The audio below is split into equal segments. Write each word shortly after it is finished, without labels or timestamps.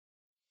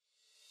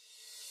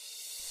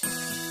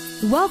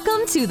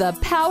Welcome to the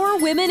Power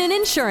Women in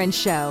Insurance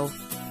Show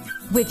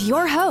with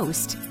your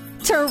host,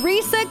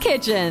 Teresa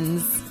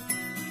Kitchens.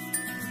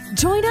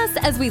 Join us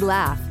as we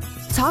laugh,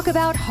 talk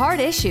about hard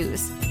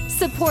issues,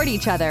 support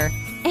each other,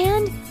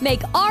 and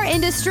make our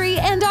industry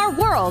and our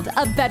world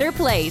a better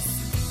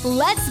place.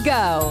 Let's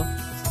go.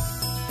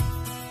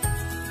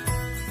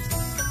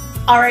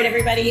 All right,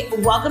 everybody.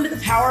 Welcome to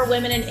the Power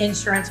Women in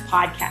Insurance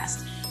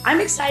podcast. I'm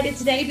excited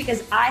today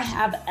because I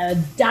have a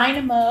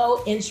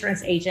dynamo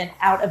insurance agent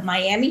out of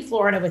Miami,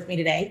 Florida with me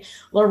today,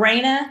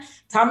 Lorena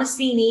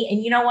Tomasini.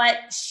 And you know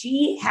what?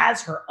 She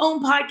has her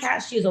own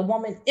podcast. She is a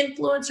woman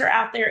influencer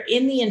out there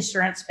in the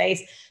insurance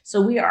space. So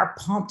we are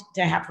pumped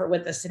to have her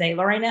with us today.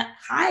 Lorena,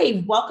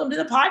 hi, welcome to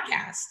the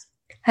podcast.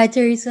 Hi,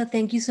 Teresa.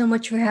 Thank you so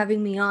much for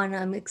having me on.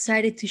 I'm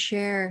excited to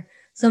share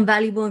some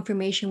valuable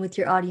information with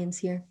your audience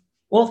here.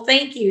 Well,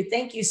 thank you.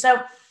 Thank you.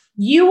 So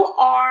you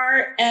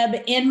are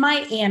in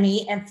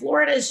Miami, and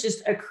Florida is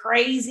just a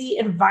crazy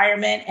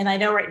environment. And I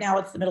know right now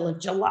it's the middle of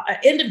July,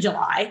 end of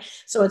July.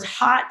 So it's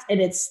hot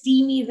and it's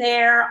steamy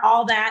there,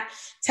 all that.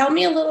 Tell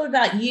me a little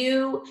about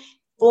you,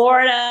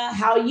 Florida,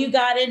 how you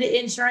got into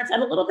insurance,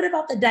 and a little bit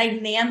about the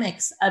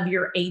dynamics of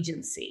your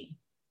agency.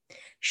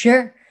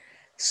 Sure.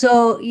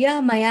 So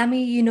yeah,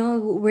 Miami,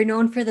 we're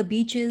known for the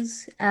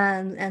beaches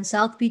and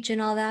South Beach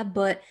and all that,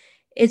 but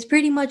it's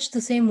pretty much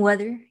the same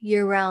weather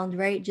year round,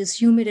 right? Just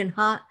humid and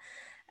hot.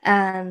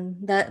 And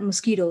that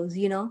mosquitoes,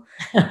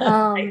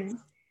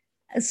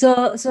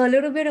 So a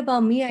little bit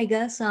about me, I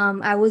guess.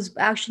 I was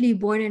actually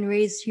born and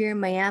raised here in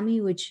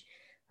Miami, which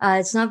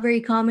it's not very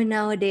common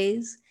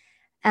nowadays.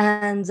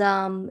 And,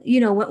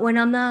 when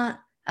I'm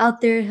not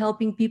out there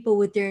helping people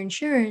with their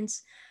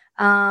insurance,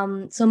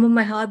 some of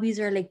my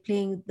hobbies are like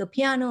playing the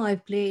piano.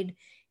 I've played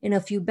in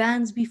a few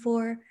bands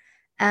before.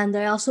 And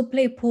I also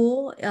play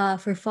pool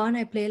for fun.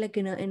 I play like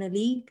in a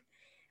league.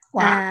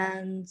 Wow.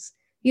 And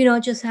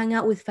just hang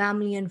out with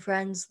family and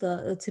friends,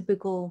 the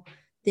typical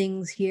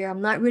things here.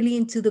 I'm not really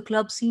into the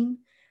club scene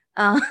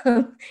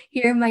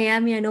here in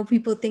Miami. I know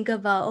people think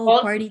about,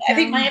 party town. I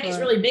think Miami's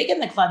really big in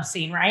the club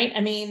scene, right?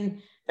 I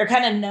mean, they're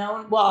kind of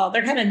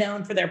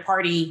known for their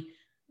party,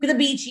 with the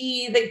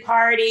beachy, big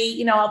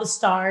party, all the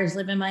stars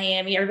live in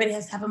Miami. Everybody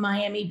has to have a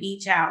Miami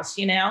beach house,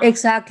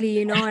 Exactly,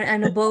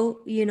 and a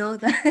boat,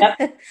 that,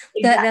 Yep,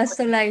 exactly. that's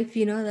the life,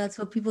 that's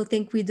what people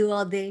think we do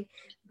all day.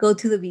 Go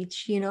to the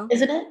beach,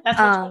 Isn't it? That's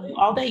what you do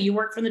all day. You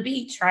work from the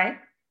beach, right?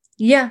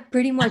 Yeah,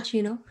 pretty much,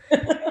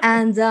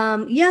 And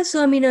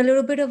so I mean, a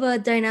little bit of a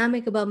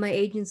dynamic about my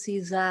agency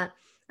is that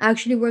I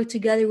actually work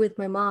together with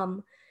my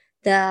mom.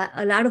 That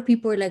a lot of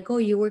people are like, "Oh,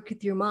 you work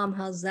with your mom?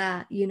 How's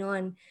that?"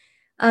 And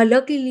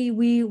luckily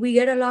we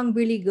get along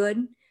really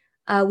good.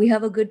 We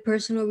have a good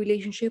personal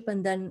relationship,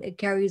 and then it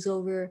carries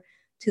over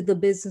to the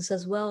business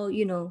as well.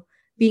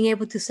 Being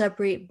able to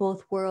separate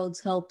both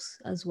worlds helps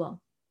as well.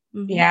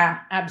 Mm-hmm.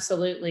 Yeah,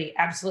 absolutely.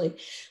 Absolutely.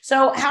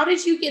 So how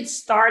did you get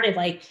started?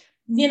 Like,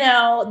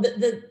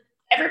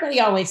 everybody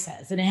always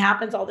says, and it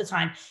happens all the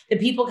time, that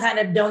people kind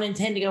of don't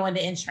intend to go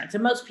into insurance,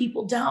 and most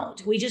people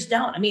don't. We just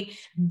don't. I mean,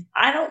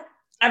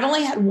 I've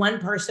only had one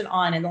person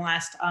on in the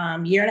last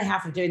year and a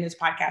half of doing this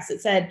podcast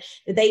that said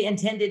that they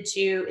intended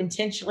to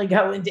intentionally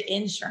go into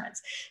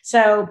insurance.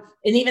 So,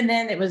 and even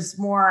then it was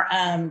more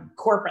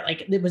corporate,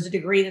 like it was a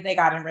degree that they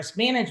got in risk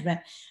management.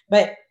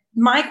 But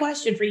my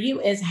question for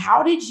you is,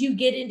 how did you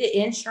get into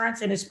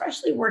insurance, and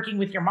especially working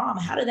with your mom?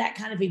 How did that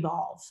kind of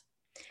evolve?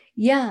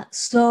 Yeah.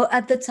 So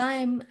at the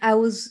time I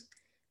was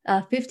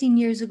 15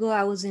 years ago,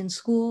 I was in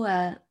school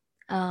at,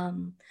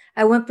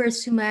 I went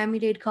first to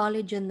Miami-Dade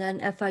College and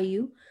then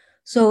FIU.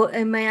 So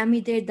in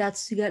Miami-Dade,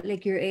 that's to get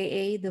like your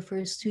AA the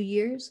first 2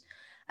 years.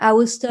 I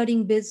was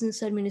studying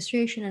business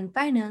administration and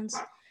finance,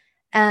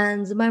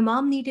 and my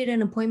mom needed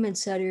an appointment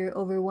setter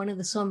over one of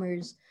the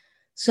summers.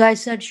 So I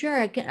said, sure,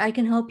 I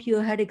can help you.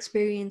 I had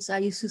experience. I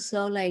used to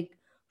sell like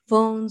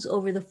phones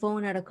over the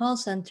phone at a call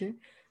center.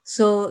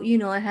 So,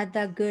 I had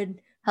that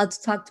good how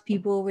to talk to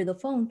people over the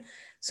phone.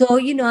 So,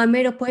 I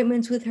made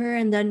appointments with her.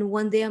 And then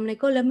one day I'm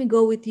like, oh, let me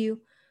go with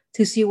you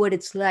to see what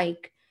it's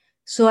like.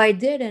 So I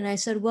did. And I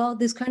said, well,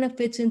 this kind of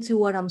fits into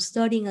what I'm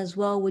studying as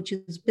well, which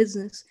is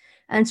business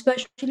and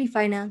especially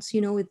finance,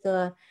 with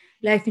the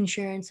life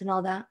insurance and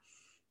all that.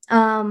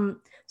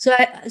 So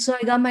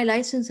I got my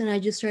license and I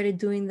just started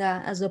doing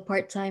that as a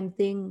part-time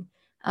thing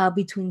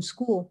between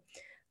school.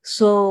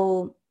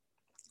 So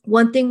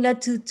one thing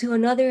led to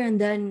another,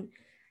 and then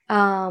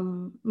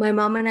my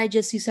mom and I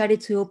just decided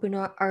to open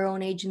our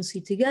own agency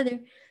together.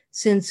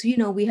 Since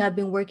we had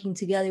been working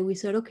together, we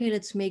said, okay,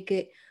 let's make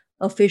it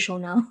official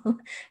now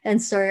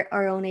and start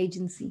our own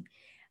agency.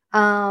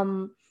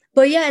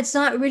 But yeah, it's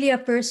not really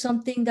at first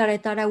something that I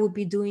thought I would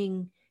be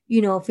doing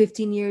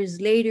 15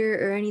 years later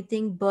or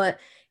anything, but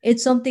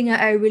it's something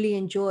I really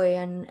enjoy,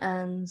 and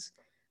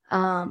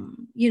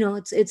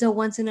it's a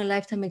once in a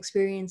lifetime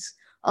experience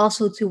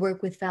also to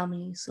work with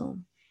family. So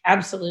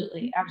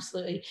absolutely.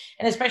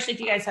 And especially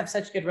if you guys have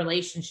such a good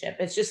relationship,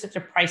 it's just such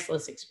a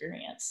priceless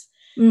experience.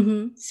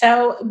 Mm-hmm.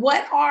 So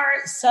what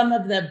are some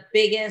of the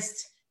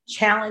biggest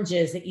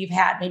challenges that you've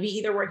had, maybe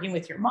either working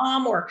with your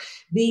mom or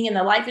being in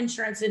the life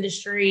insurance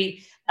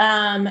industry.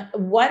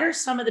 What are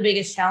some of the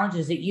biggest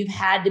challenges that you've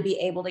had to be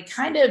able to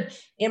kind of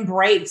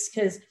embrace?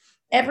 Because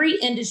every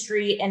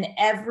industry and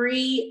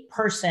every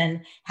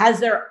person has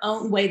their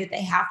own way that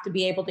they have to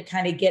be able to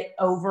kind of get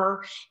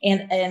over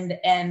and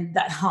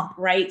that hump,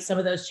 right? Some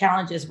of those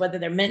challenges, whether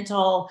they're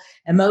mental,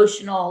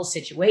 emotional,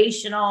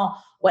 situational,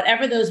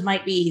 whatever those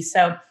might be.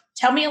 So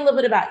tell me a little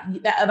bit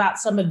about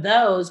some of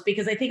those,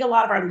 because I think a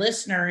lot of our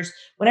listeners,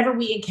 whenever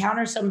we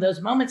encounter some of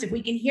those moments, if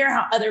we can hear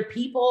how other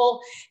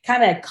people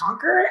kind of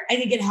conquer, I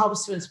think it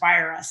helps to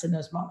inspire us in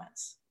those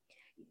moments.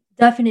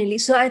 Definitely.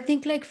 So I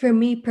think like for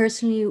me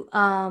personally,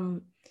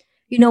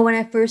 you know, when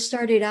I first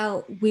started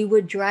out, we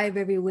would drive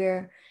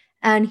everywhere.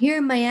 And here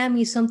in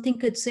Miami, something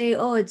could say,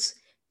 oh, it's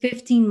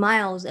 15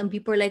 miles. And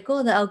people are like,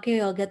 oh,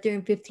 okay, I'll get there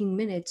in 15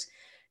 minutes.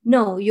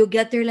 No, you'll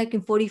get there like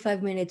in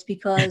 45 minutes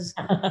because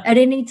at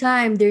any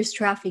time there's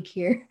traffic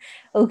here.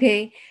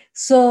 Okay.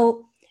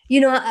 So, you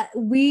know,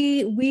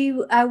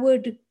 I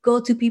would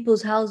go to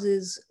people's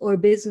houses or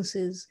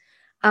businesses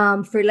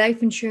for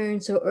life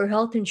insurance or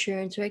health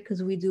insurance, right?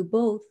 Because we do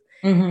both.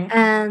 Mm-hmm.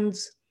 And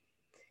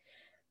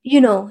you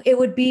know, it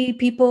would be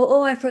people,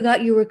 oh, I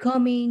forgot you were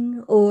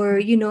coming, or,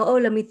 you know, oh,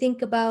 let me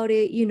think about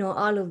it, you know,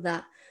 all of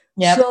that.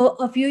 Yep. So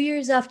a few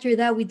years after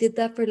that, we did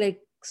that for like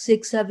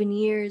 6, 7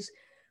 years.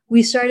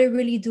 We started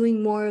really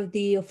doing more of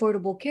the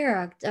Affordable Care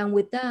Act. And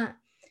with that,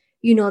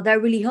 you know,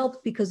 that really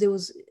helped because it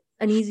was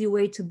an easy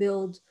way to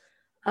build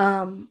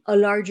a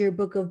larger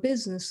book of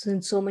business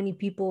since so many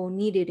people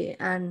needed it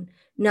and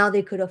now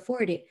they could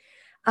afford it.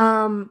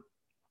 Um,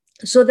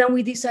 so then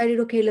we decided,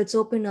 okay, let's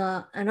open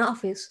an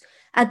office.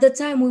 At the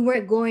time, we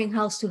weren't going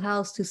house to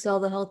house to sell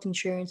the health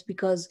insurance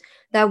because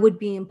that would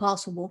be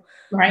impossible.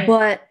 Right.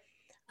 But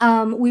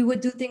we would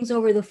do things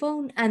over the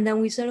phone. And then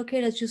we said,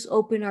 okay, let's just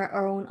open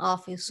our own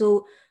office.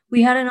 So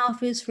we had an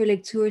office for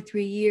like 2 or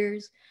 3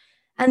 years.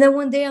 And then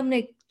one day I'm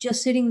like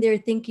just sitting there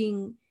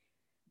thinking,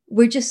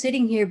 we're just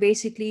sitting here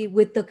basically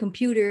with the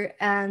computer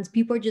and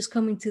people are just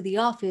coming to the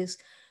office.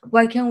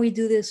 Why can't we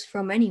do this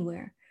from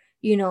anywhere?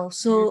 You know,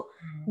 so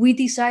we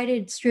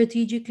decided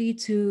strategically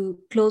to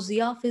close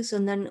the office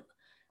and then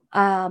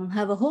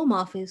have a home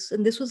office.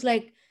 And this was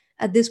like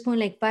at this point,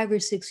 like 5 or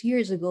 6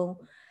 years ago.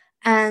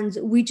 And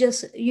we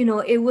just, you know,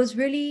 it was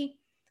really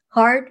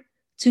hard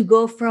to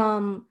go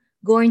from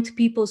going to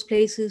people's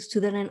places to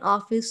then an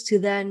office to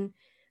then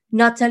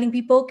not telling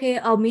people, okay,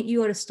 I'll meet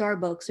you at a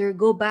Starbucks or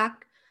go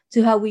back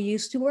to how we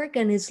used to work.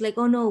 And it's like,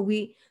 oh no,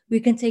 we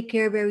can take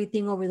care of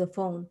everything over the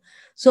phone.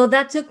 So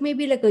that took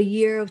maybe like a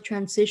year of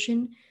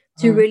transition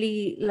to Mhm.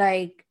 really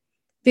like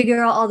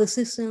figure out all the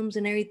systems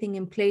and everything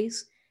in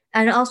place.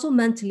 And also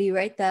mentally,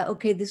 right? That,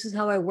 okay, this is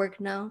how I work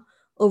now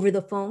over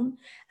the phone.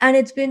 And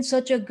it's been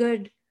such a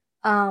good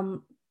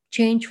um,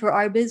 change for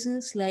our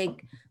business.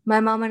 Like my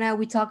mom and I,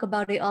 we talk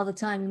about it all the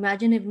time.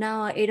 Imagine if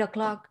now at 8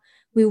 o'clock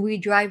we were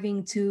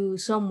driving to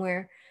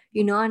somewhere,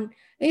 you know, and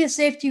yeah,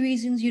 safety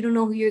reasons, you don't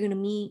know who you're going to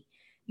meet.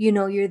 You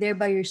know, you're there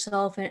by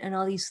yourself and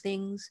all these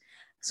things.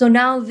 So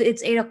now if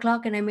it's 8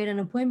 o'clock and I made an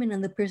appointment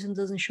and the person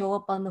doesn't show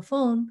up on the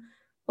phone,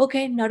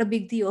 okay, not a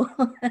big deal.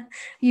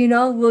 You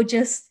know, we'll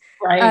just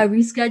Right.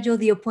 reschedule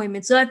the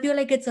appointment. So I feel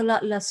like it's a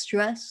lot less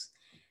stress,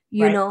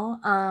 you Right. know.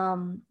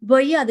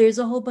 But yeah, there's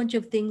a whole bunch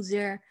of things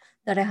there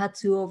that I had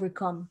to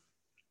overcome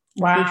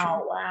for sure.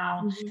 Wow.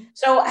 Wow. Mhm.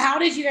 So, how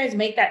did you guys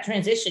make that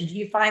transition? Do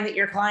you find that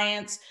your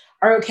clients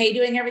are okay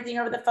doing everything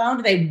over the phone?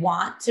 Do they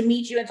want to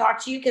meet you and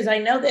talk to you? Because I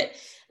know that,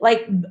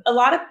 like, a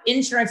lot of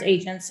insurance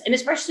agents, and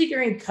especially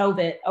during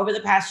COVID over the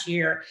past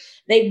year,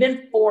 they've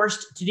been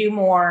forced to do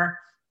more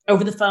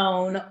over the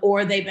phone,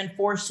 or they've been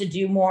forced to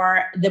do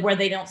more where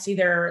they don't see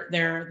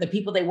the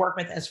people they work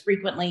with as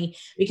frequently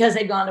because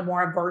they've gone to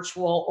more a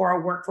virtual or a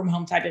work from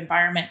home type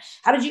environment.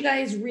 How did you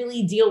guys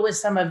really deal with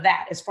some of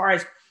that as far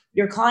as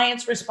your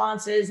clients'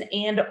 responses,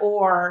 and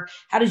or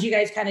how did you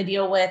guys kind of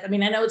deal with, I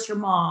mean, I know it's your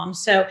mom,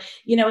 so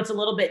it's a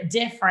little bit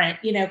different,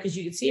 because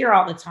you can see her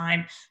all the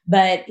time,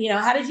 but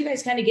how did you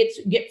guys kind of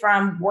get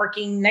from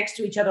working next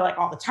to each other like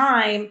all the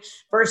time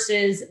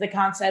versus the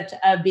concept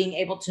of being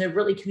able to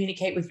really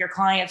communicate with your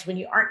clients when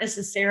you aren't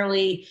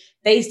necessarily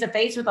face to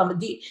face with them?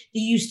 Do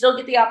you still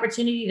get the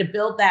opportunity to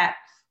build that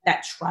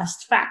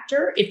trust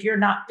factor if you're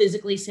not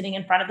physically sitting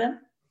in front of them?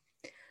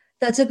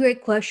 That's a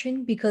great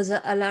question because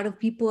a lot of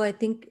people, I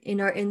think, in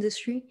our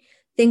industry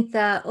think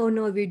that, oh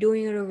no, if you're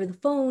doing it over the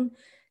phone,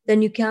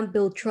 then you can't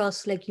build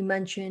trust, like you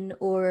mentioned,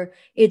 or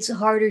it's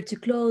harder to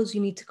close.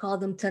 You need to call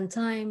them 10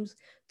 times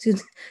to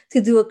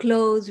to do a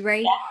close,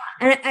 right?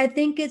 And I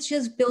think it's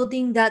just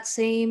building that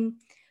same,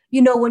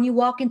 when you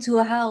walk into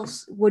a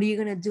house, what are you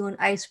gonna do? An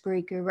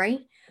icebreaker,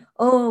 right?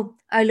 Oh,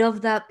 I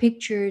love that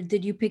picture.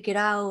 Did you pick it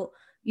out?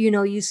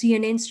 You see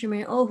an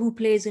instrument. Oh, who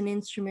plays an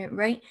instrument,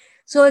 right?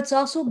 So it's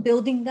also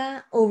building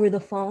that over the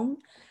phone,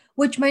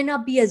 which might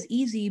not be as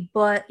easy,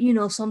 but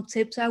some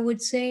tips I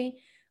would say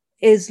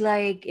is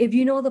like if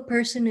the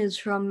person is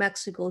from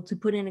Mexico, to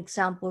put an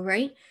example,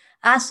 right?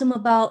 Ask them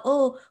about,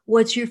 oh,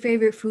 what's your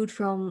favorite food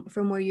from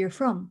where you're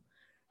from,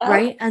 Okay.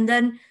 right? And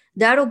then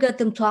That'll get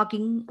them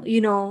talking,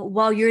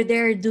 while you're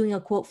there doing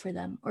a quote for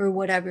them or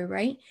whatever,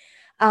 right?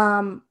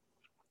 Um,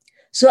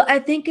 so I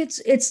think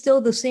it's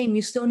still the same.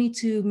 You still need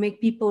to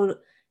make people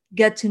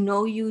get to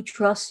know you,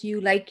 trust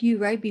you, like you,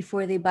 right,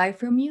 before they buy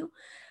from you.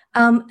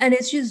 And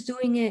it's just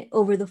doing it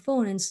over the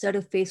phone instead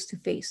of face to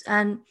face.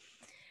 And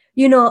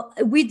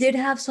we did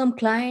have some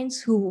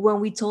clients who, when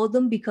we told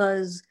them,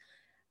 because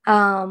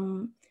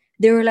um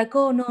they were like,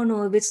 oh, no,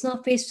 no, if it's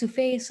not face to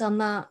face,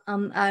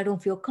 I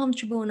don't feel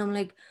comfortable. And I'm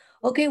like,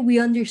 okay, we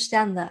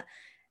understand that.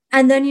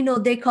 And then,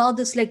 they called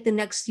us like the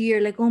next year,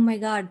 like, oh my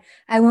God,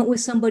 I went with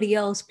somebody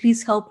else,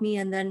 please help me.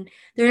 And then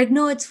they're like,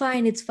 no, it's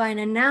fine, it's fine.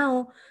 And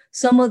now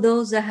some of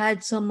those that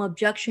had some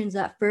objections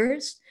at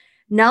first,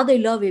 now they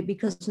love it,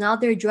 because now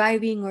they're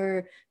driving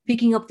or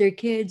picking up their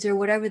kids or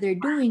whatever they're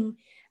doing,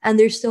 and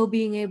they're still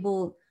being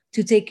able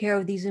to take care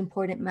of these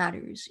important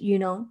matters.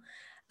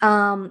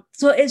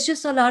 So it's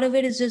just, a lot of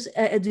it is just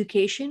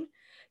education.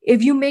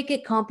 If you make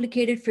it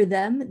complicated for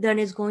them, then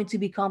it's going to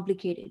be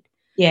complicated.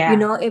 Yeah.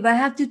 If I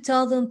have to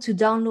tell them to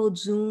download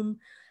Zoom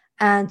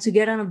and to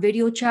get on a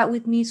video chat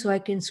with me so I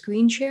can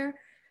screen share,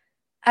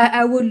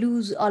 I would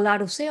lose a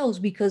lot of sales,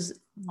 because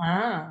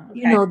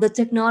Okay. the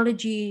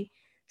technology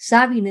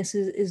savviness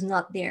is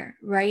not there,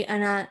 right?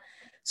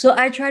 So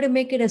I try to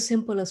make it as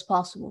simple as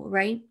possible,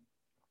 right?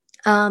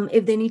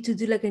 If they need to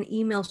do like an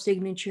email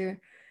signature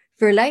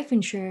for life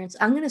insurance,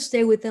 I'm going to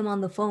stay with them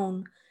on the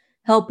phone,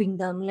 helping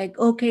them. Like,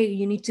 okay,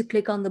 you need to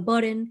click on the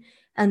button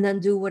and then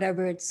do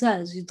whatever it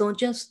says. You don't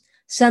just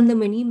send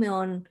them an email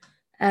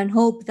and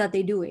hope that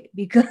they do it,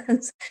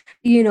 because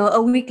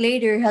a week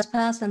later has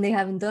passed and they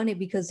haven't done it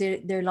because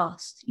they're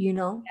lost.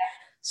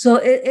 So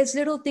it's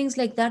little things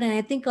like that. And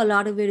I think a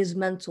lot of it is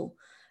mental.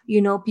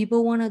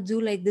 People want to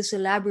do like this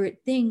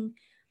elaborate thing,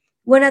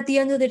 when at the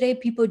end of the day,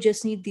 people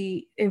just need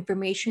the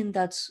information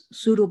that's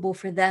suitable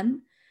for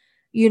them,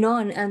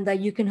 and that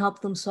you can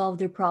help them solve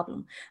their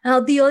problem. Now,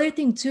 the other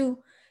thing too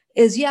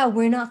is, yeah,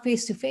 we're not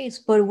face to face,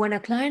 but when a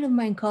client of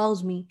mine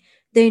calls me,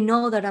 they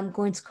know that I'm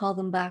going to call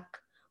them back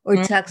or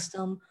Mm, text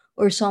them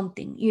or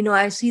something.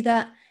 I see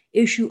that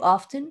issue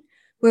often,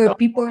 where so,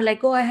 people are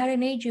like, oh, I had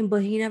an agent,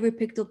 but he never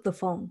picked up the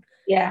phone.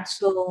 yeah.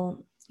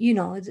 So,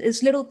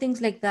 it's little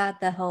things like that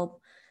that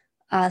help,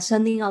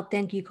 sending out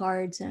thank you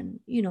cards, and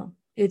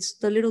it's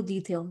the little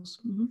details.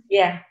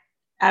 Yeah.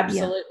 Yeah.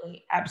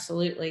 Absolutely.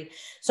 Absolutely.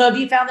 So have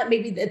you found that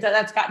maybe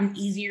that's gotten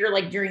easier,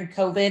 like during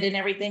COVID and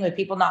everything, with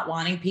people not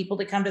wanting people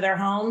to come to their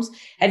homes?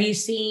 Have you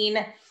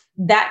seen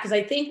that? Because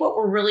I think what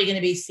we're really going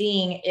to be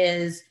seeing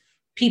is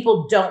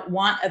people don't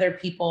want other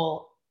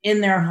people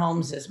in their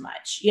homes as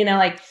much.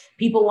 Like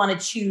people want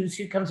to choose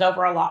who comes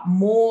over a lot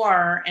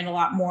more, and a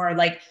lot more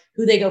like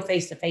who they go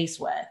face to face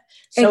with.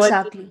 So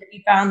have Exactly.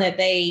 you found that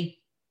they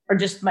are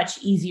just much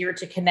easier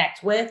to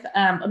connect with?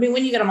 I mean,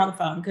 when you get them on the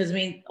phone, because I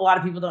mean, a lot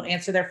of people don't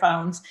answer their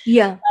phones.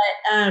 Yeah.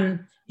 Do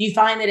you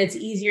find that it's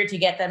easier to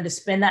get them to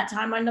spend that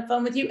time on the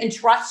phone with you and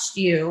trust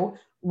you,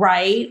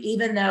 right?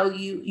 Even though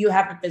you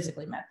haven't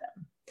physically met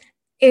them.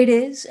 It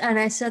is, and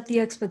I set the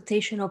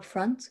expectation up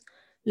front.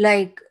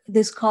 Like,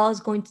 this call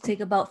is going to take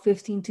about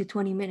 15 to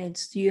 20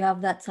 minutes. Do you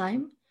have that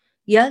time?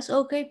 Yes,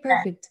 okay, Yeah.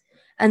 perfect.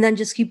 And then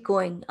just keep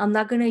going. I'm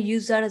not going to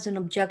use that as an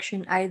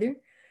objection either,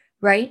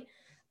 right?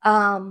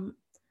 Um,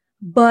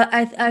 but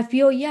I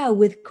feel, yeah,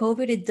 with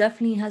COVID, it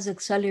definitely has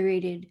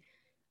accelerated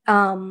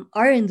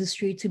our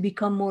industry to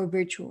become more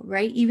virtual,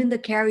 right? Even the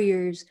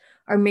carriers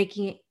are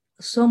making it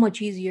so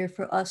much easier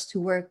for us to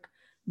work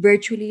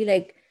virtually.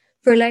 Like,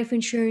 for life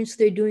insurance,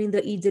 they're doing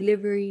the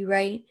e-delivery,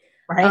 right?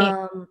 Right.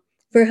 Um,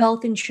 for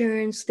health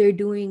insurance, they're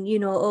doing,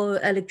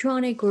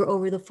 electronic or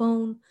over the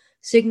phone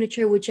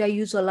signature, which I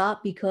use a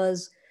lot,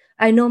 because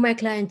I know my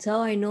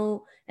clientele. I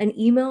know an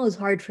email is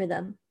hard for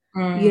them.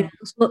 Mm,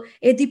 So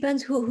it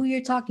depends who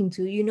you're talking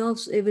to.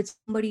 If it's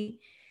somebody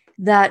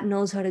that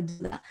knows how to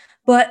do that.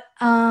 But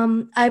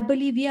I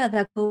believe, yeah,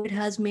 that COVID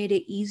has made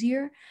it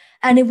easier.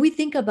 And if we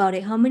think about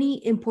it, how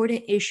many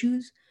important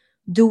issues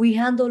do we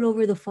handle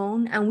over the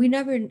phone, and we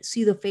never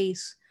see the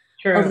face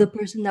of true. the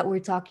person that we're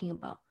talking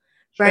about,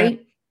 True.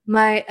 right?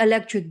 My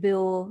electric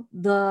bill,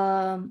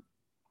 the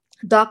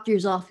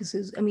doctor's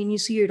offices. I mean, you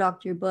see your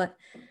doctor, but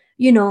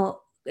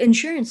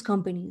insurance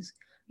companies.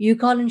 You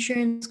call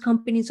insurance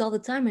companies all the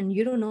time, and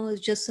you don't know.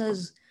 It just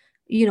says,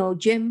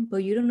 Jim,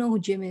 but you don't know who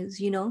Jim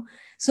is.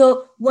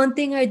 So one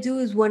thing I do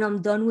is, when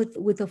I'm done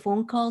with a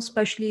phone call,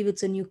 especially if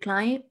it's a new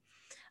client,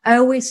 I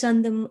always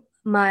send them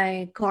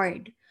my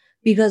card,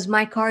 because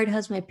my card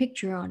has my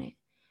picture on it.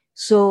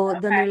 So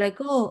then they're like,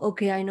 oh,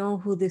 okay, I know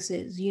who this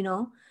is.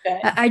 Good.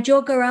 I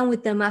joke around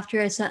with them after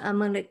I'm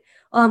like,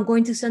 oh, I'm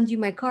going to send you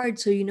my card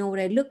so you know what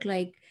I look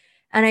like.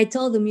 And I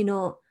tell them,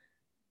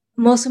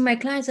 most of my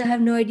clients, I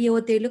have no idea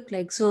what they look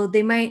like. So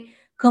they might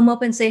come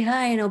up and say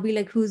hi, and I'll be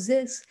like, who's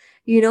this?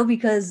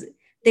 Because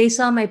they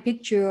saw my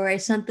picture, or I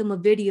sent them a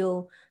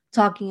video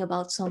talking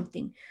about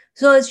something.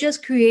 So it's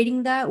just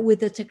creating that with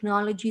the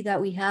technology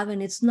that we have.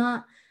 And it's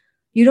not,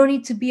 you don't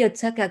need to be a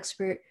tech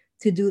expert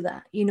to do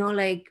that.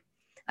 Like,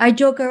 I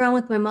joke around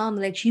with my mom,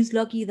 like, she's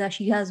lucky that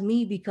she has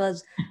me,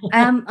 because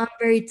I'm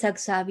very tech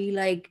savvy.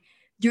 Like,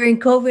 during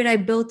COVID, I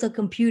built a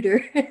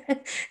computer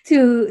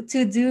to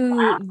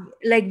do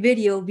like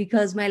video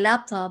because my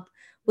laptop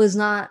was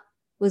not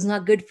was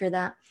not good for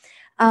that.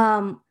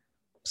 Um,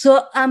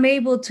 so I'm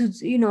able to,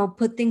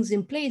 put things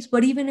in place.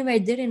 But even if I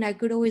didn't, I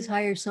could always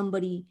hire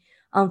somebody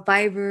on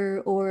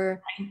Fiverr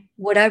or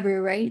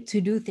whatever, right,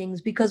 to do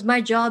things, because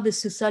my job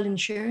is to sell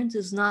insurance,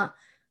 is not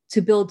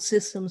to build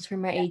systems for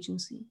my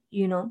agency.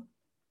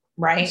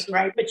 Right, So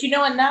right. But you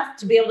know enough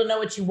to be able to know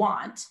what you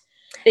want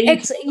that you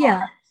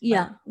can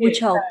yeah, which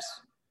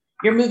helps.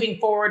 you're moving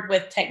forward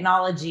with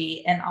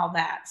technology and all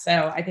that.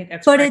 So I think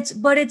that's But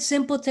great. it's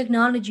simple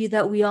technology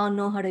that we all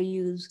know how to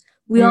use.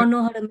 We Mm, all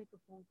know how to make a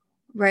phone call,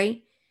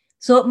 right?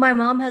 So my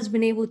mom has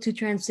been able to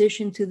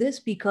transition to this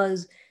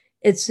because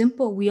it's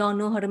simple. We all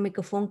know how to make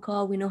a phone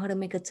call. We know how to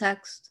make a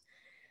text.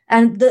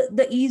 And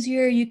the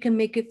easier you can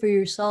make it for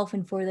yourself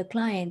and for the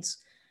clients,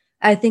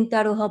 I think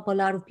that'll help a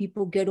lot of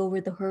people get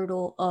over the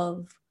hurdle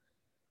of,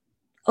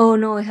 oh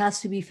no, it has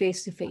to be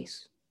face to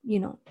face, you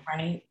know.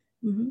 right.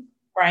 Hmm.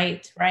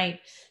 Right, right.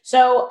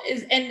 So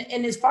is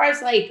and as far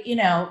as like,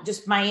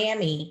 just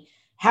Miami,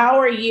 how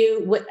are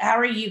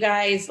you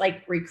guys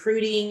like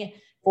recruiting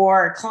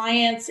for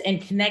clients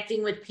and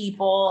connecting with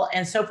people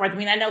and so forth? I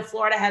mean, I know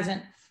Florida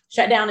hasn't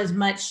shut down as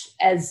much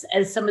as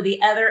some of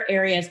the other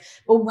areas,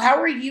 but how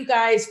are you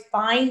guys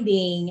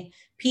finding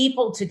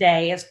people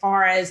today as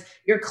far as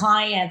your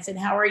clients, and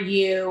how are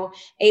you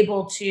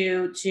able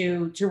to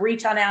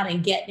reach on out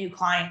and get new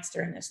clients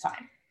during this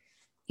time?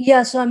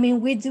 Yeah, so I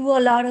mean, we do a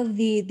lot of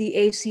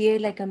the ACA,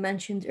 like I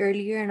mentioned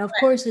earlier, and of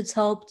course, it's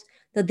helped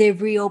that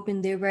they've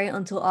reopened it right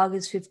until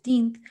August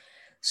 15th.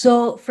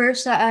 So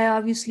first, I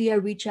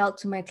reach out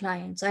to my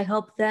clients. I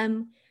help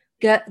them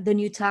get the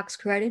new tax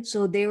credit,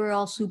 so they were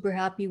all super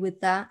happy with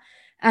that,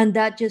 and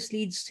that just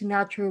leads to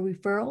natural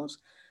referrals.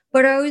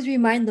 But I always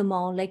remind them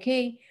all, like,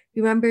 hey,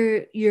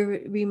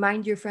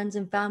 remind your friends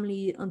and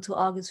family until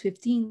August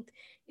 15th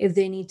if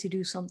they need to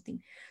do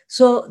something.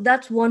 So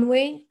that's one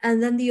way.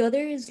 And then the other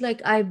is like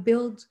I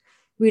build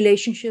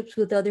relationships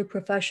with other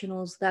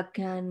professionals that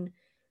can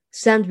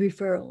send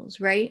referrals,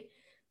 right?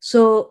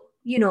 So,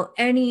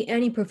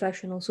 any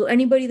professional. So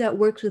anybody that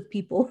works with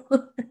people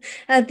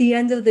at the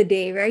end of the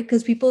day, right?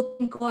 Because people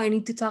think, oh, I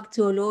need to talk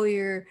to a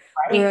lawyer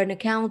or Right, an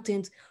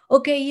accountant.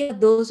 Okay, yeah,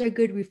 those are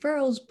good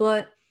referrals,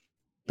 but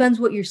depends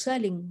what you're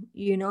selling.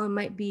 It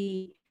might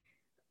be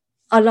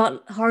a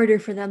lot harder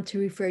for them to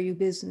refer you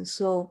business.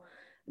 So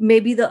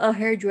maybe a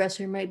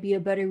hairdresser might be a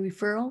better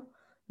referral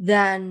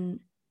than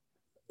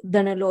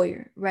a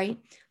lawyer, right?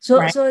 So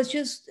right. so it's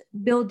just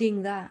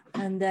building that,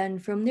 and then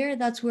from there,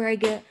 that's where I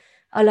get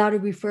a lot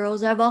of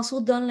referrals. I've also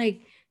done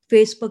like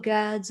Facebook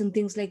ads and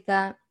things like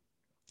that.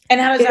 And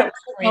how does It that work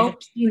also for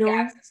you, the helps,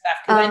 Facebook ads and stuff?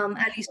 Because I know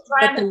at least people to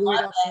try get them the and word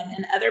out love there. them,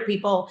 and other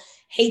people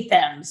hate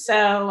them.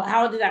 So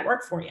how did that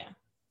work for you?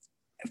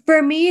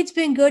 For me, it's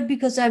been good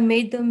because I've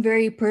made them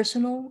very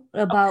personal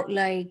about,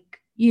 like,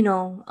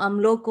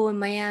 I'm local in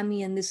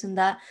Miami and this and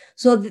that.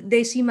 So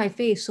they see my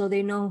face, so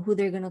they know who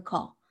they're gonna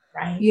call.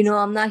 Right,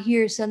 I'm not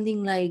here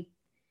sending, like,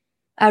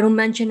 I don't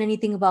mention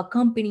anything about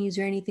companies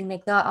or anything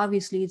like that.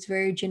 Obviously, it's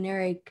very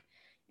generic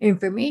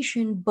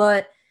information,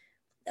 but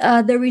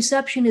the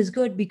reception is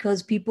good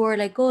because people are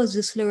like, "Oh, is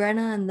this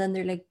Lorena?" And then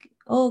they're like,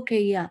 "Oh,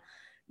 okay, yeah."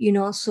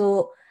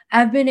 So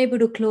I've been able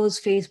to close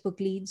Facebook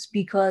leads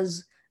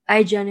because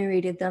I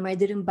generated them. I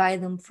didn't buy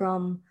them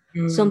from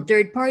some mm,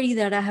 third party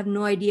that I have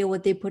no idea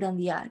what they put on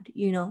the ad.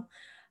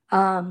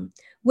 Um,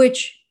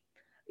 which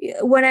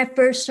when I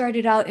first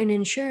started out in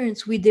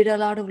insurance, we did a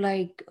lot of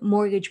like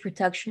mortgage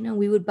protection and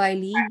we would buy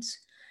leads,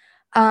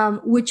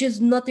 which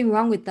is nothing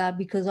wrong with that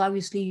because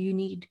obviously you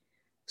need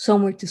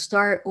somewhere to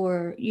start,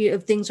 or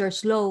if things are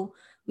slow,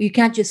 you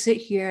can't just sit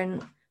here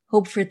and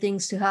hope for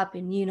things to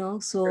happen.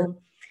 So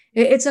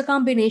it's a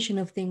combination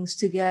of things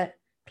to get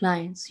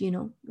clients.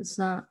 It's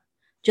not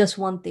just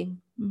one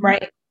thing. Mhm.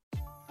 right.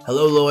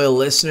 Hello, loyal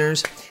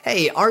listeners.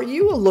 Hey, are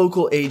you a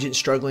local agent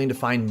struggling to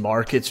find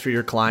markets for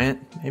your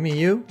client? Maybe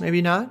you,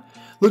 maybe not.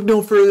 Look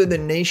no further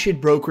than Nation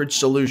Brokerage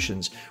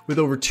Solutions. With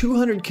over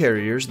 200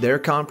 carriers, their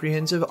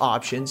comprehensive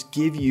options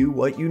give you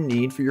what you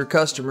need for your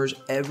customers'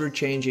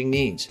 ever-changing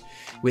needs.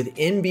 With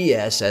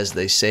NBS, as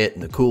they say it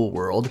in the cool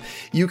world,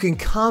 you can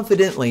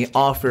confidently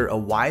offer a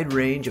wide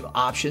range of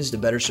options to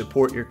better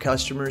support your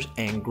customers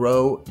and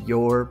grow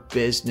your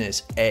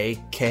business,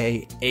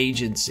 aka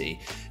agency.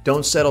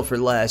 Don't settle for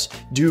less.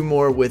 Do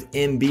more with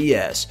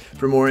NBS.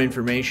 For more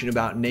information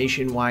about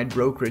nationwide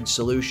brokerage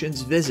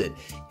solutions, visit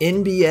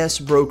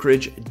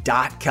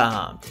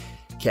nbsbrokerage.com.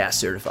 CAS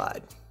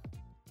certified.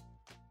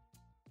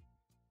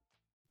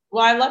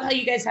 Well, I love how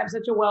you guys have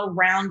such a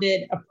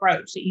well-rounded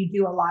approach, that you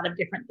do a lot of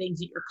different things,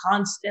 that you're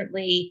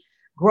constantly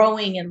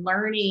growing and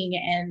learning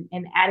and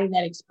adding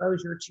that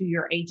exposure to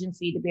your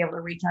agency to be able to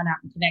reach on out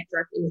and connect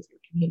directly with your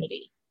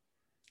community.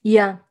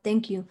 Yeah,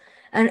 thank you.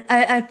 And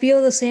I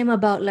feel the same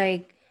about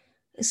like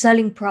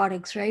selling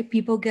products, right?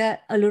 People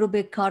get a little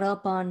bit caught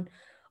up on,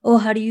 oh,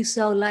 how do you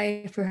sell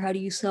life or how do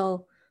you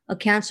sell a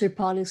cancer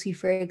policy,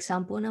 for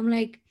example? And I'm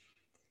like,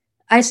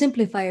 I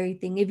simplify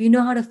everything. If you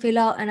know how to fill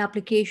out an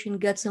application,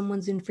 get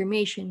someone's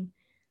information,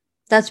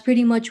 that's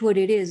pretty much what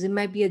it is. It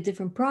might be a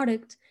different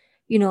product,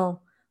 you know,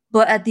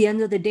 but at the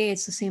end of the day,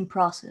 it's the same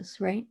process,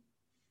 right?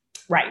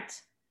 Right.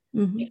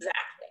 Mm-hmm.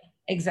 Exactly.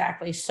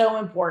 Exactly. So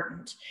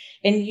important.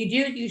 And you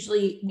do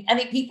usually, I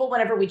think people,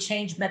 whenever we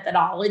change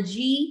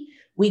methodology,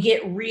 we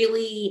get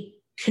really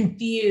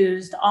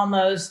confused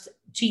almost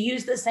to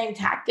use the same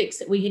tactics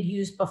that we had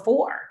used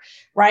before,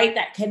 right?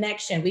 That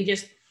connection.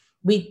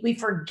 We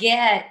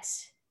forget,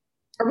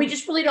 or we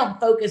just really don't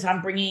focus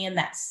on bringing in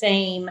that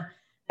same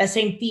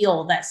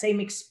feel, that same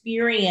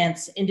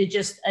experience into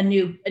just a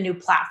new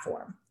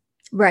platform.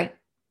 Right.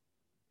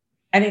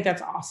 I think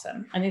that's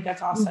awesome. I think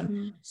that's awesome.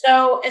 Mm-hmm.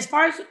 So, as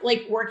far as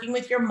like working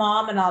with your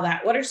mom and all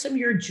that, what are some of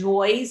your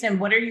joys and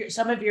what are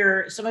some of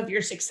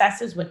your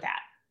successes with that?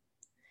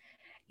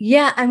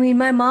 Yeah, I mean,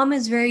 my mom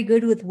is very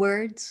good with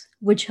words,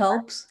 which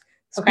helps.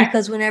 It's Okay.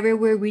 because whenever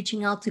we're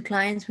reaching out to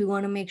clients, we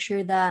want to make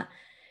sure that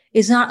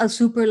it's not a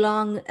super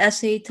long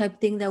essay type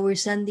thing that we're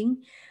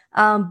sending,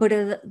 but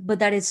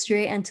that it's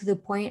straight and to the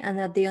point, and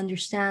that they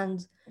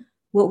understand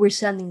what we're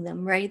sending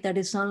them, right? That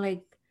it's not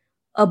like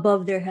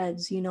above their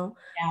heads, you know.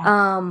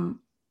 Yeah. Um,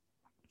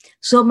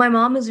 so my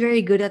mom is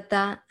very good at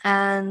that,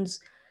 and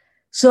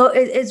so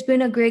it's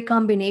been a great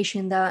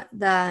combination that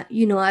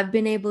I've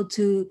been able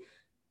to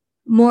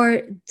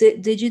more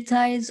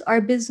digitize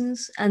our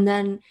business, and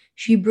then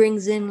she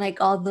brings in like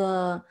all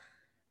the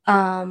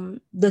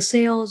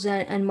sales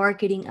and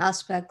marketing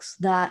aspects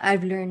that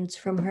I've learned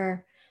from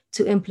her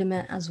to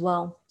implement as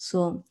well.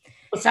 So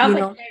Well, it sounds you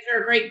like you know guys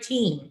are a great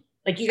team.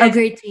 Like you a guys,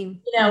 great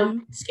team.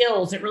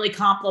 skills that really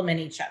complement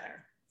each other.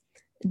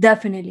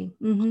 Definitely.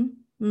 I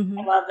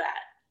love that.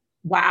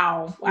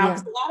 Wow. Wow. Yeah.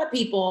 Because a lot of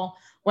people,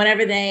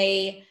 whenever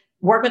they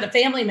work with a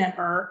family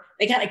member,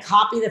 they kind of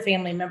copy the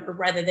family member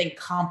rather than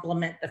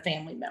complement the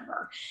family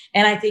member.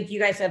 And I think you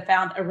guys have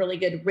found a really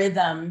good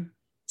rhythm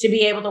to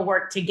be able to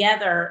work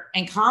together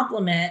and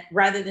complement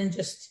rather than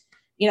just,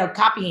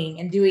 copying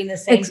and doing the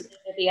same Ex- thing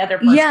that the other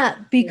person yeah, is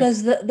doing.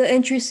 because the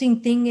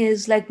interesting thing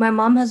is, like, my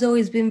mom has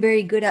always been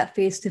very good at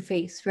face to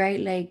face, right?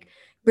 Like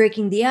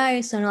breaking the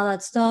ice and all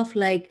that stuff.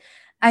 Like,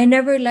 I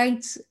never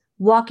liked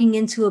walking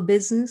into a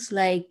business,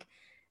 like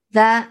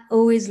that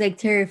always like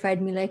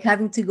terrified me, like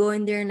having to go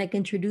in there and like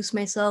introduce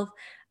myself.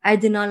 I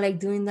did not like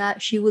doing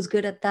that. She was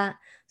good at that,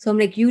 so I'm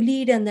like, you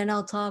lead and then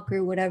I'll talk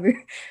or whatever.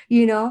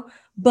 you know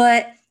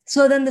but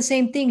so then the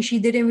same thing, she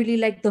didn't really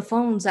like the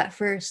phones at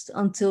first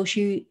until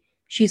she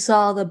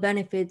saw the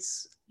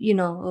benefits,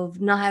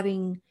 of not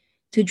having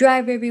to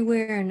drive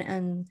everywhere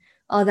and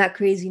all that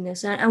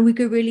craziness, and we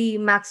could really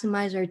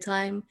maximize our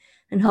time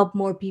and help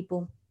more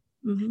people.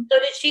 Hmm. So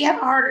did she have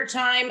a harder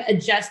time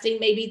adjusting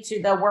maybe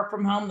to the work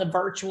from home, the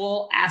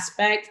virtual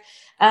aspect?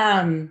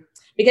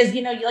 Because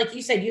like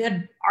you said, you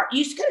kind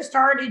of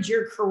started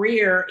your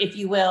career, if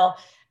you will,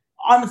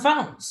 on the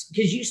phones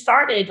because you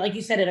started, like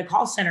you said, at a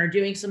call center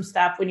doing some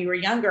stuff when you were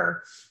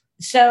younger.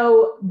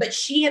 So, but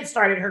she had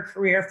started her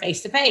career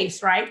face to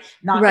face, right?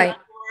 Knocking on Right.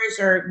 doors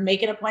or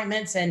making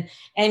appointments and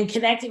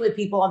connecting with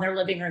people on their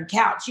living room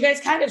couch. You guys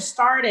kind of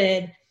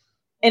started,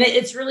 and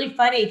it's really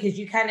funny because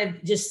you kind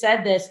of just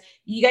said this.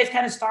 You guys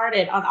kind of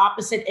started on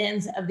opposite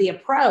ends of the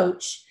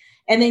approach,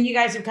 and then you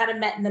guys have kind of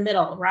met in the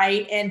middle,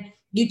 right? And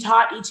you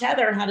taught each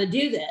other how to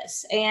do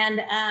this,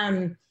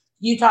 and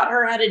you taught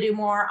her how to do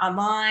more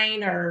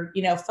online or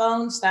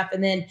phone stuff,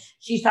 and then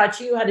she taught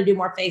you how to do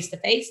more face to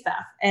face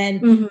stuff. And I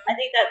Hmm.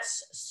 think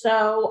that's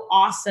so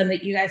awesome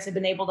that you guys have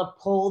been able to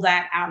pull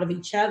that out of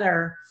each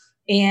other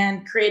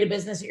and create a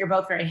business that you're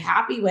both very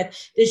happy with.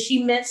 Does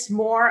she miss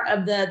more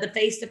of the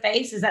face to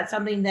face? Is that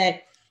something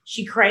that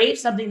she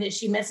craves, something that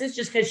she misses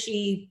just because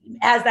she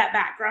has that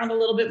background a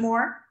little bit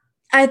more?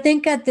 I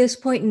think at this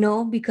point,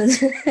 no, because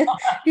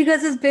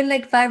because it's been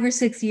like 5 or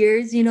 6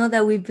 years,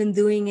 that we've been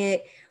doing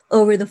it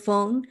over the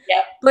phone.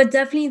 Yep. But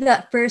definitely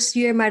that first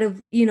year might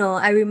have,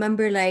 I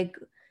remember, like,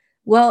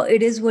 well,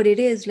 it is what it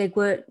is. Like,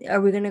 what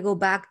are we gonna go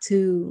back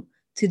to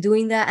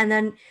doing that? And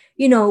then,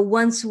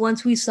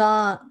 once we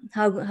saw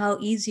how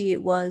easy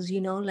it was,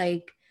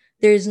 like,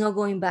 there's no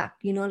going back.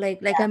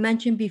 Like I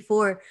mentioned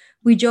before,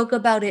 we joke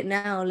about it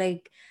now.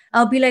 Like,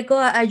 I'll be like, oh,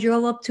 I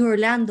drove up to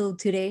Orlando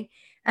today,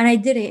 and I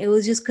didn't. It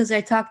was just because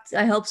I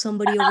helped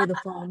somebody over the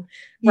phone,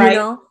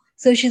 Right.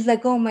 So she's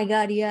like, oh my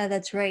God, yeah,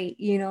 that's right.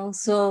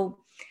 So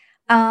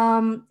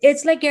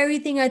it's like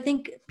everything. I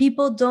think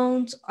people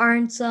don't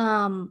aren't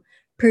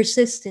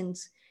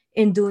persistent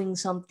in doing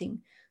something.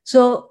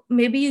 So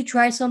maybe you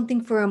try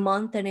something for a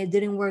month and it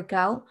didn't work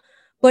out,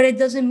 but it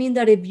doesn't mean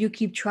that if you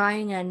keep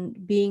trying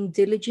and being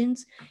diligent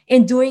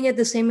and doing it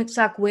the same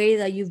exact way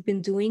that you've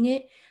been doing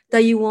it,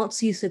 that you won't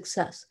see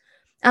success.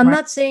 I'm Right.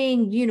 not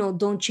saying,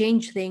 don't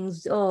change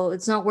things. Oh,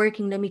 it's not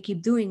working, let me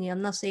keep doing it.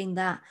 I'm not saying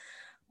that.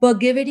 But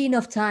give it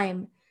enough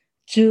time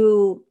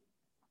to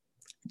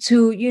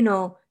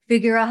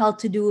figure out how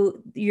to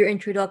do your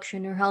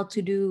introduction or how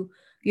to do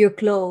your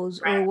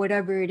close or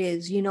whatever it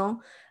is,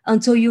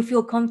 until you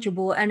feel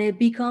comfortable, and it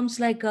becomes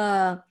like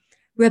a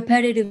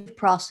repetitive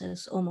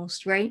process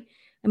almost, right?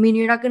 I mean,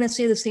 you're not going to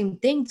say the same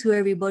thing to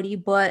everybody,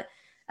 but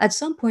at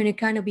some point it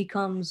kind of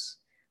becomes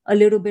a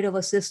little bit of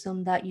a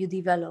system that you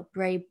develop,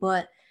 right?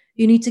 But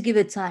you need to give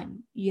it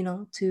time,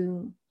 to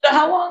So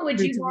how long would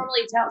for you it to work.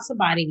 normally tell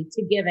somebody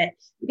to give it?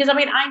 Because I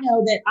mean, I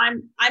know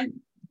that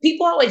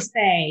people always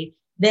say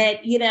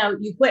that, you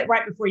quit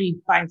right before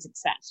you find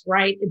success,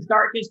 right? It's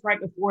darkest right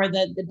before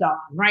the dawn,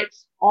 right?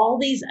 All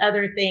these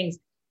other things.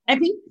 I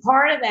think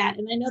part of that,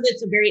 and I know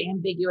that's a very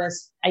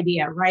ambiguous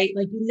idea, right?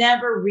 Like you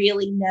never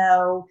really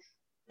know.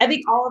 I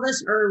think all of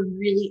us are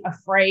really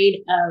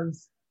afraid of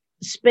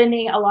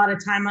spending a lot of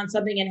time on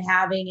something and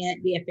having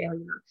it be a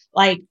failure.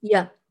 Like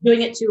Yeah.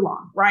 doing it too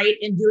long, right?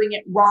 And doing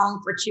it wrong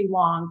for too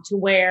long to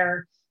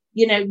where,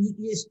 you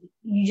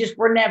just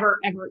were never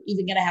ever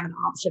even going to have an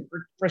option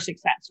for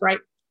success, right?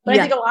 But I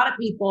think Yeah. a lot of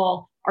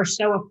people are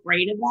so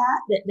afraid of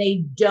that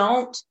they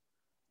don't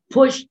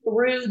push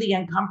through the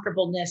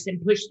uncomfortableness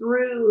and push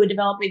through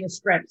developing the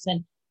scripts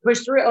and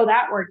push through, oh,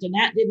 that worked and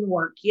that didn't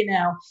work,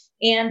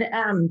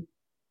 And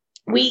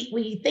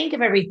we think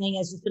of everything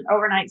as just an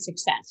overnight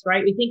success,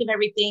 right? We think of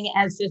everything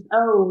as just,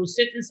 oh,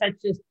 such and such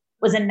just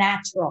was a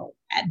natural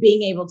at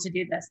being able to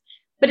do this.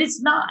 But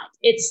it's not.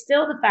 It's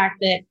still the fact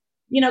that,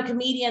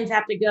 comedians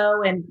have to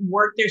go and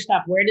work their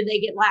stuff. Where did they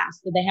get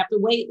last? Did they have to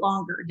wait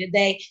longer? Did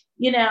they,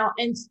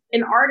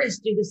 and artists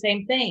do the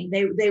same thing.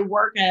 They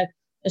work a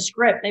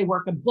script, they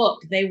work a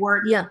book, they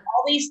work Yeah.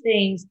 all these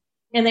things,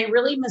 and they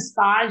really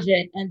massage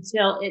it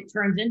until it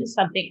turns into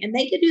something. And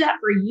they could do that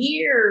for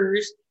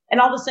years.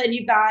 And all of a sudden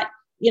you've got,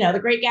 The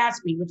Great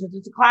Gatsby, which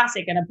is a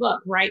classic and a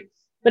book, right?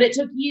 But it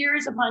took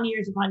years upon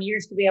years upon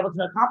years to be able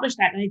to accomplish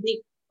that. And I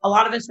think a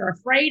lot of us are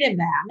afraid of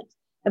that,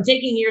 of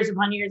taking years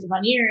upon years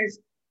upon years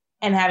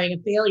and having a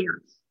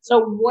failure.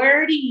 So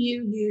where do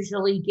you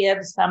usually give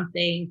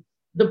something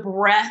the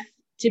breath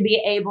to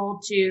be able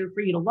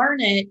for you to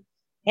learn it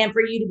and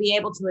for you to be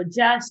able to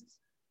adjust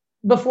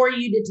before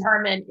you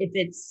determine if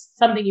it's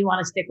something you want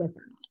to stick with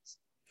or not?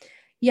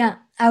 Yeah.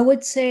 I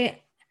would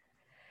say,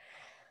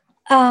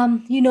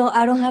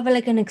 I don't have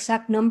like an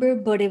exact number,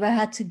 but if I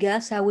had to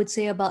guess, I would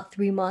say about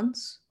 3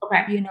 months,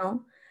 Okay. you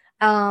know.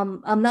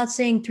 I'm not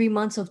saying 3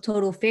 months of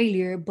total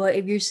failure, but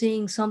if you're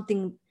seeing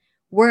something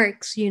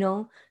works,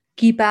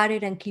 keep at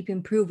it and keep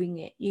improving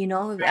it.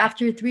 Right.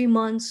 After 3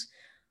 months,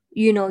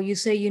 you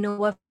say,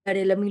 what, forget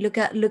it, let me look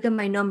at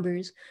my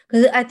numbers.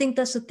 Because I think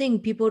that's the thing.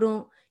 People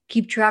don't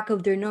keep track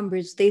of their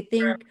numbers. They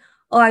think,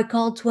 oh, I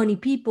called 20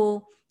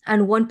 people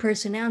and one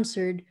person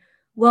answered.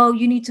 Well,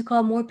 you need to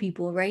call more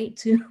people, right?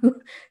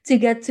 To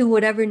get to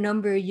whatever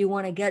number you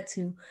want to get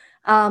to.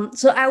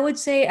 So I would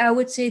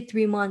say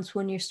 3 months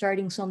when you're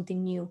starting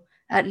something new,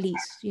 at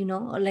least,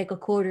 or like a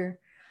quarter.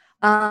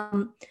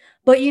 Um,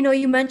 but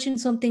you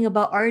mentioned something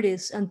about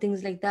artists and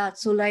things like that.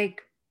 So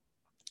like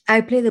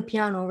I play the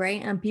piano,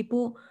 right? And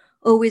people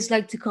always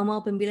like to come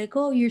up and be like,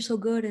 "Oh, you're so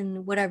good,"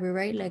 and whatever,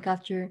 right? Like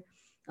after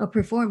a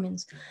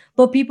performance.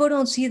 But people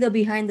don't see the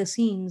behind the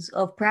scenes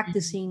of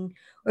practicing,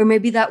 or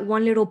maybe that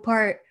one little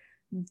part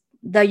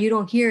that you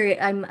don't hear it.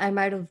 I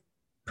might have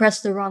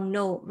pressed the wrong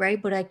note,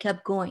 right? But I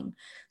kept going.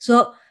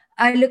 So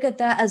I look at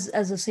that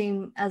as the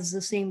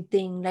same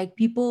thing. Like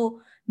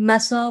people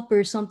mess up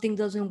or something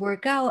doesn't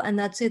work out, and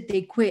that's it.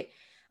 They quit.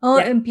 Oh,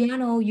 Yeah. in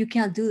piano, you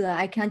can't do that.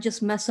 I can't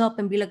just mess up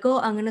and be like, oh,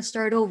 I'm gonna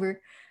start over.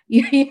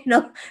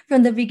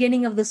 From the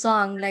beginning of the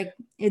song. Like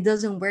it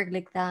doesn't work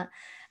like that.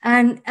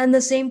 And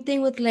the same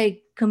thing with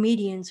like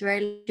comedians,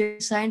 right? Like Jerry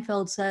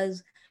Seinfeld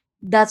says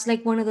that's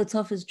like one of the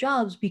toughest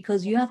jobs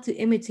because you have to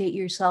imitate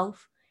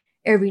yourself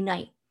every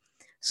night.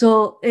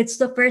 So it's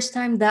the first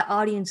time that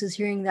audience is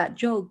hearing that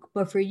joke,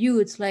 but for you,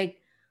 it's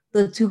like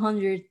the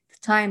 200th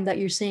time that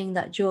you're saying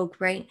that joke,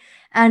 right?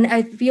 And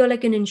I feel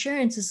like in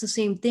insurance, it's the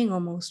same thing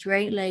almost,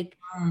 right? Like,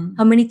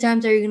 how Mm, many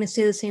times are you going to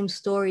say the same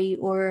story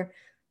or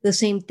the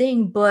same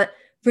thing? But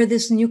for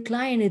this new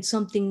client, it's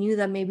something new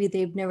that maybe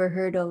they've never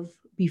heard of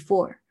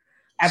before.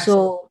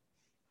 absolutely.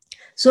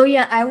 So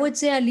yeah, I would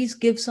say at least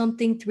give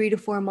something 3 to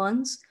 4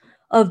 months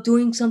of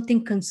doing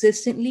something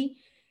consistently,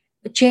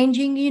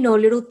 changing,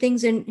 little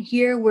things in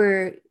here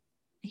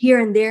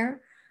and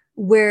there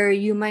where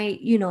you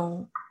might,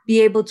 be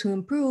able to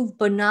improve,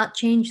 but not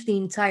change the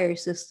entire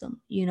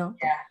system,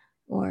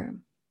 or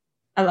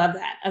I love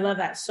that. I love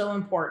that. So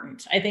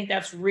important. I think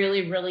that's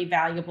really, really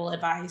valuable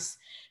advice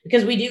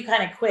because we do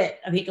kind of quit.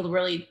 I think a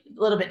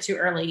little bit too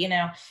early.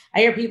 I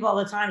hear people all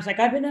the time. It's like,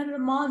 I've been at it a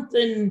month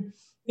and,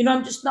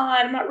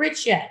 I'm not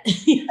rich yet.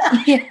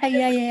 yeah,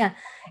 yeah, yeah,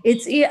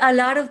 yeah. A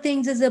lot of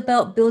things is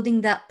about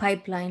building that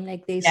pipeline,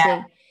 like they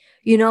Yeah,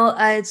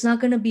 say. It's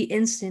not going to be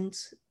instant.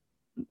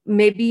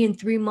 Maybe in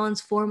 3 months,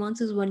 4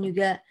 months is when you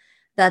get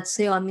that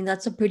sale. I mean,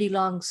 that's a pretty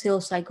long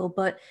sales cycle,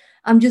 but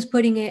I'm just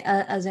putting it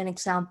as an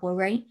example,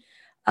 right?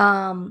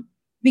 Um,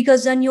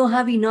 because then you'll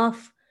have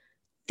enough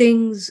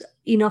things,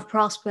 enough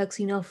prospects,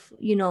 enough,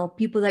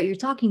 people that you're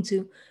talking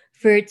to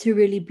for it to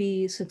really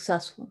be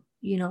successful.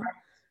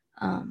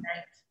 Um,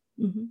 right.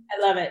 Mm-hmm.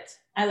 I love it.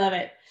 I love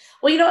it.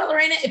 Well, you know what,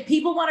 Lorena, if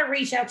people want to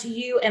reach out to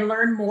you and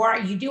learn more,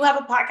 you do have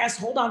a podcast.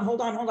 Hold on.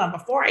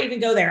 Before I even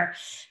go there,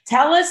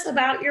 tell us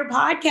about your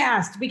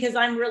podcast, because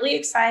I'm really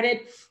excited.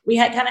 We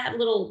had a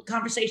little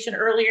conversation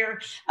earlier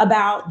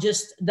about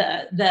just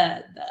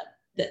the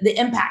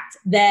impact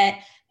that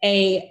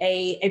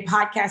a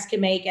podcast can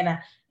make, and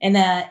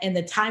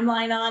the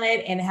timeline on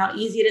it, and how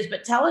easy it is.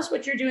 But tell us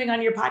what you're doing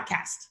on your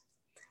podcast.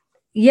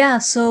 Yeah,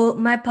 so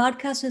my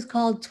podcast is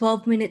called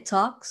 12-Minute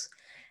Talks.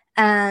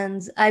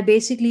 And I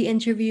basically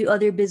interview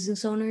other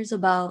business owners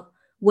about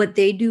what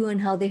they do and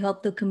how they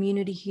help the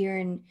community here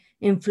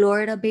in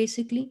Florida,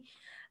 basically.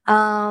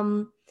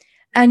 And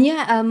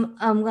yeah,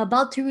 I'm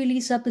about to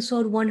release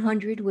episode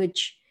 100,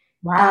 which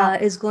Wow.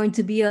 is going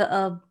to be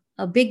a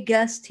big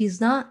guest. He's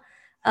not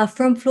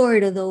from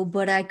Florida, though,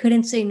 but I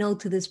couldn't say no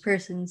to this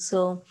person.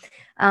 So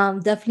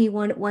definitely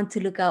one to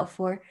look out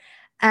for.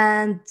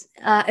 And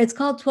it's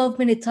called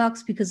 12-Minute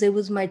Talks because it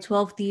was my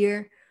 12th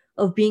year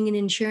of being in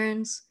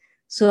insurance.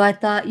 So I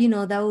thought,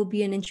 that would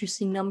be an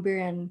interesting number.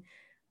 And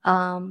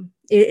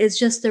it's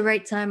just the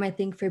right time, I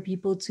think, for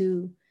people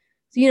to,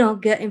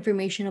 get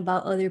information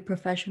about other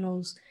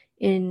professionals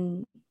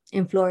in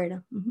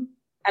Florida. Mm-hmm.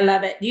 I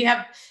love it. Do you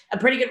have a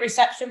pretty good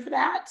reception for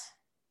that?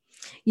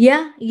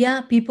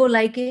 Yeah. People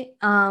like it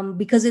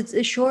because it's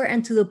short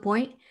and to the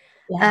point.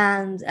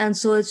 Yeah. And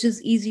so it's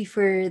just easy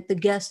for the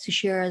guests to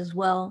share as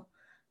well.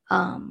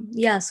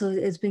 So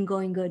it's been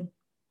going good.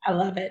 I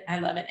love it.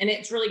 And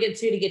it's really good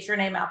too to get your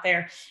name out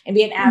there and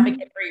be an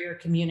advocate for your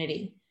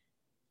community.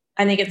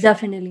 I think it's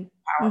definitely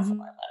powerful. I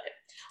love it.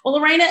 Well,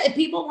 Lorena, if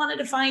people wanted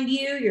to find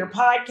you, your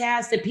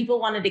podcast, if people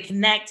wanted to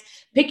connect,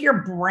 pick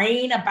your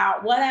brain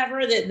about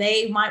whatever that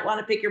they might want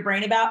to pick your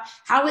brain about,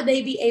 how would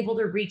they be able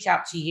to reach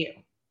out to you?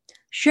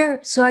 Sure.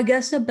 So I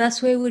guess the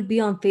best way would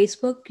be on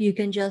Facebook. You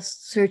can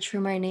just search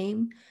for my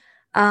name.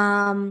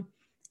 And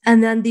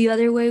then the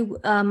other way,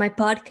 my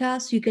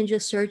podcast, you can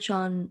just search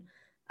on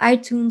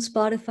iTunes,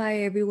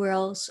 Spotify, everywhere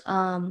else.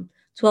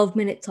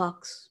 12-Minute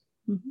Talks.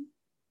 Mm-hmm.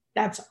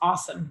 That's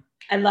awesome.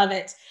 I love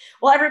it.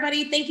 Well,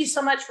 everybody, thank you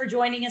so much for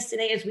joining us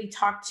today as we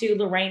talk to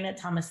Lorena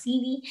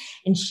Tomasini,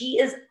 and she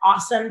is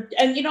awesome.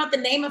 And you know what? The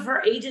name of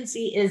her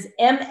agency is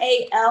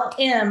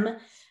MALM.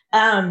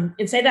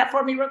 And say that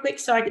for me real quick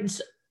so I can.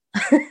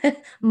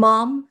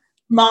 Mom.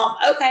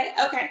 Okay.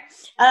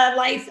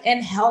 Life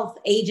and Health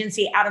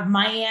Agency out of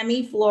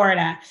Miami,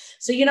 Florida.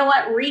 So you know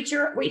what? Reach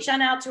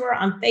on out to her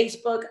on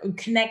Facebook,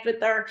 connect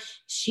with her.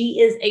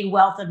 She is a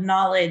wealth of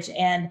knowledge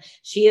and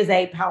she is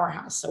a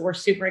powerhouse. So we're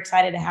super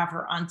excited to have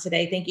her on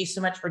today. Thank you so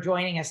much for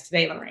joining us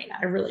today, Lorena.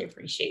 I really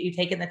appreciate you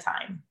taking the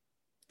time.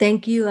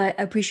 Thank you. I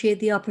appreciate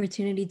the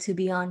opportunity to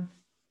be on.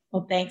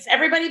 Well, thanks.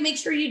 Everybody, make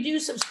sure you do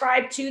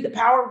subscribe to the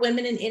Power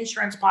Women in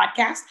Insurance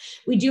podcast.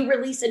 We do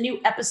release a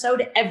new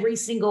episode every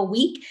single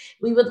week.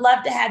 We would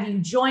love to have you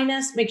join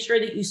us. Make sure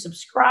that you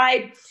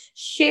subscribe,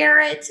 share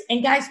it.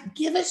 And guys,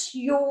 give us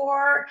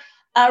your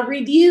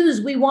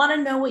reviews. We want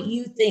to know what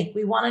you think.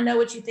 We want to know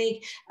what you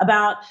think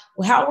about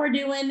how we're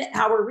doing,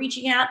 how we're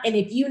reaching out. And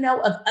if you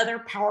know of other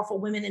powerful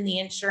women in the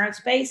insurance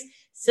space,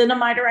 send them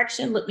my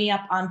direction. Look me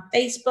up on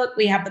Facebook.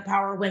 We have the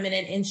Power Women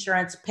in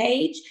Insurance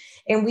page.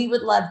 And we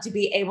would love to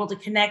be able to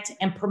connect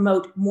and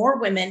promote more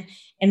women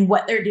and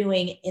what they're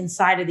doing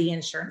inside of the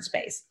insurance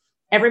space.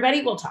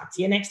 Everybody, we'll talk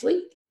to you next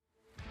week.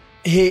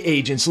 Hey,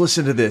 agents,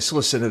 listen to this.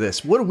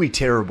 What are we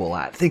terrible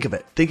at? Think of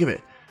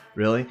it.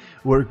 Really?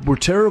 We're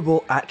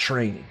terrible at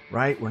training,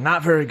 right? We're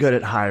not very good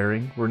at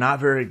hiring. We're not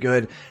very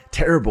good,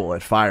 terrible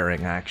at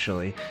firing,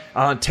 actually.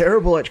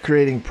 Terrible at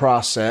creating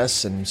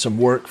process and some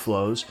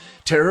workflows.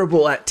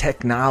 Terrible at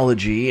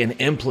technology and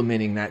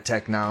implementing that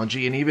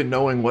technology and even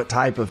knowing what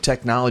type of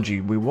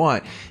technology we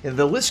want. And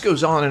the list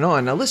goes on and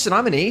on. Now, listen,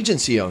 I'm an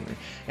agency owner,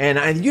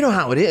 and you know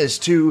how it is.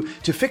 To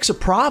fix a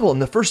problem,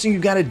 the first thing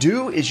you've got to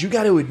do is you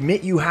got to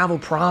admit you have a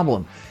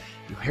problem.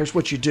 Here's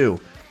what you do.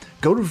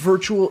 Go to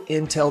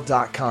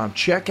virtualintel.com.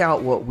 Check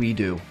out what we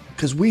do,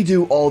 because we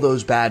do all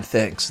those bad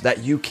things that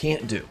you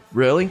can't do,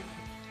 really.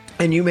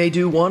 And you may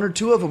do one or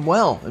two of them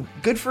well.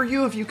 Good for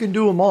you if you can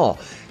do them all.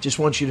 Just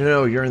want you to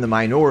know you're in the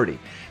minority.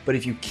 But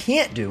if you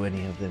can't do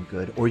any of them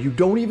good, or you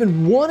don't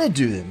even want to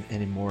do them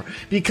anymore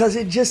because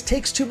it just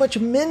takes too much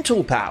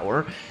mental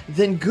power,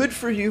 then good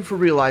for you for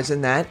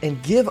realizing that,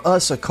 and give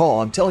us a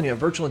call. I'm telling you,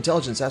 Virtual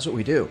Intelligence, that's what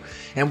we do.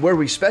 And where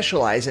we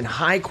specialize in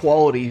high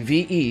quality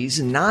VEs,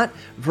 not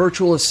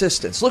virtual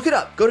assistants. Look it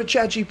up. Go to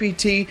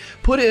ChatGPT,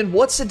 put in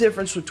what's the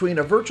difference between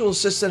a virtual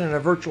assistant and a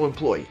virtual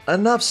employee.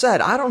 Enough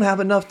said. I don't have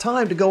enough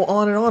time to go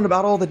on and on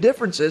about all the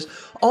differences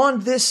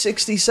on this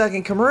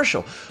 60-second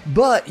commercial.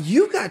 But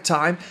you got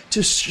time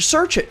to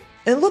search it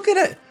and look at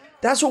it.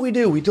 That's what we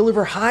do. We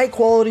deliver high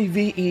quality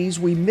VEs.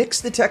 We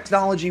mix the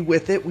technology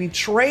with it. We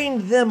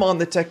train them on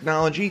the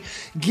technology,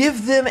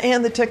 give them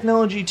and the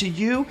technology to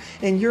you,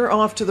 and you're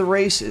off to the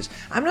races.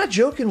 I'm not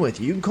joking with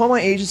you. You can call my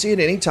agency at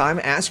any time,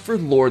 ask for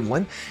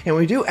Lordland, and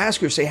when we do,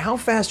 ask her, say, how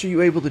fast are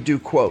you able to do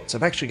quotes?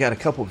 I've actually got a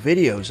couple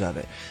videos of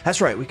it.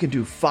 That's right. We can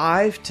do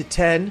 5 to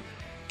 10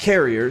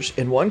 carriers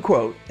in one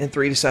quote in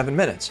 3 to 7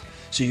 minutes.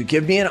 So you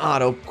give me an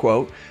auto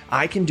quote,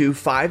 I can do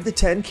 5 to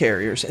 10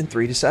 carriers in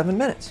 3 to 7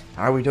 minutes.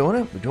 How are we doing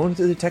it? We're doing it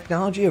through the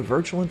technology of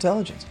virtual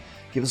intelligence.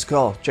 Give us a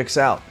call. Check us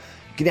out.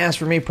 You can ask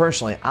for me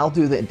personally. I'll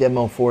do the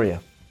demo for you.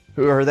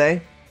 Who are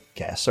they?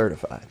 CAS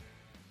certified.